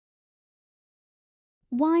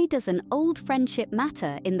Why does an old friendship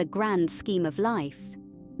matter in the grand scheme of life?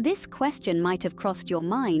 This question might have crossed your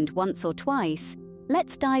mind once or twice.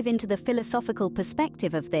 Let's dive into the philosophical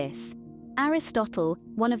perspective of this. Aristotle,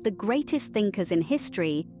 one of the greatest thinkers in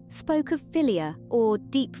history, spoke of philia, or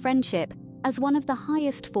deep friendship, as one of the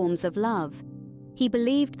highest forms of love. He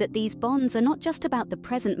believed that these bonds are not just about the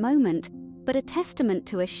present moment, but a testament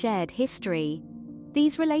to a shared history.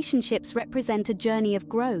 These relationships represent a journey of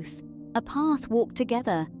growth, a path walked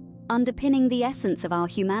together, underpinning the essence of our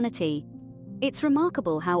humanity. It's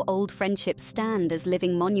remarkable how old friendships stand as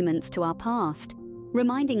living monuments to our past,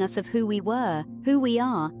 reminding us of who we were, who we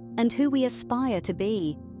are, and who we aspire to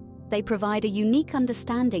be. They provide a unique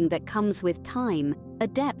understanding that comes with time, a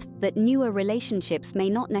depth that newer relationships may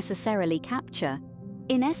not necessarily capture.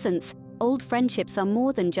 In essence, old friendships are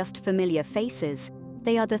more than just familiar faces.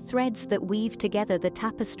 They are the threads that weave together the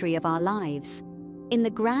tapestry of our lives. In the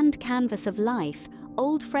grand canvas of life,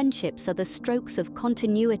 old friendships are the strokes of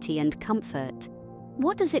continuity and comfort.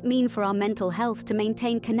 What does it mean for our mental health to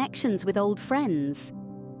maintain connections with old friends?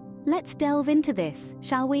 Let's delve into this,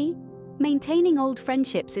 shall we? Maintaining old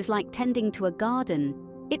friendships is like tending to a garden.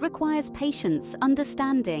 It requires patience,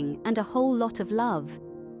 understanding, and a whole lot of love.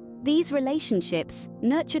 These relationships,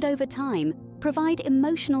 nurtured over time, provide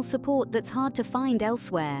emotional support that's hard to find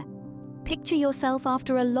elsewhere. Picture yourself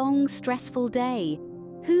after a long, stressful day.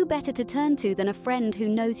 Who better to turn to than a friend who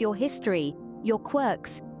knows your history, your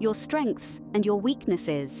quirks, your strengths, and your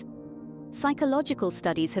weaknesses? Psychological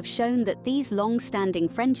studies have shown that these long-standing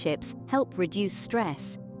friendships help reduce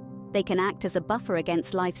stress. They can act as a buffer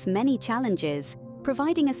against life's many challenges,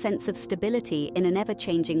 providing a sense of stability in an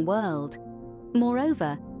ever-changing world.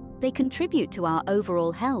 Moreover, they contribute to our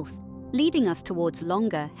overall health, leading us towards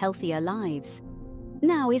longer, healthier lives.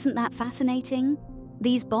 Now, isn't that fascinating?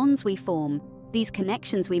 These bonds we form, these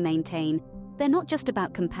connections we maintain, they're not just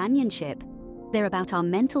about companionship, they're about our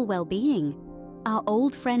mental well-being. Our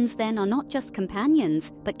old friends then are not just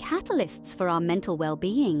companions, but catalysts for our mental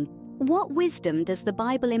well-being. What wisdom does the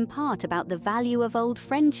Bible impart about the value of old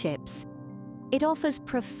friendships? It offers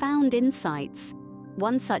profound insights.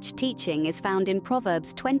 One such teaching is found in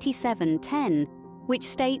Proverbs 27:10, which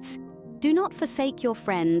states, "Do not forsake your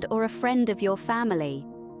friend or a friend of your family."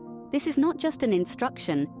 This is not just an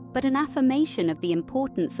instruction, but an affirmation of the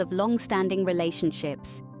importance of long-standing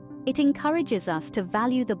relationships. It encourages us to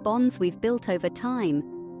value the bonds we've built over time,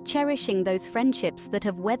 cherishing those friendships that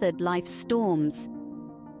have weathered life's storms.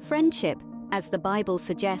 Friendship, as the Bible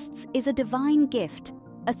suggests, is a divine gift,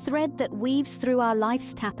 a thread that weaves through our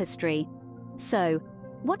life's tapestry. So,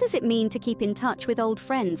 what does it mean to keep in touch with old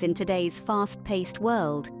friends in today's fast-paced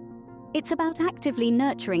world? It's about actively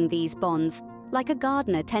nurturing these bonds, like a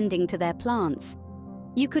gardener tending to their plants.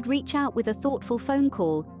 You could reach out with a thoughtful phone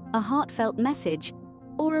call, a heartfelt message,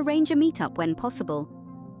 or arrange a meetup when possible.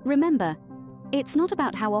 Remember, it's not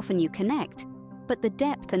about how often you connect, but the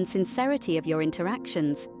depth and sincerity of your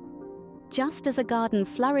interactions. Just as a garden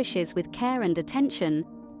flourishes with care and attention,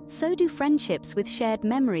 so do friendships with shared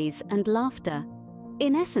memories and laughter.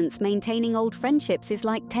 In essence, maintaining old friendships is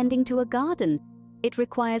like tending to a garden. It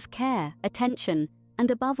requires care, attention,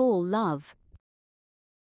 and above all, love.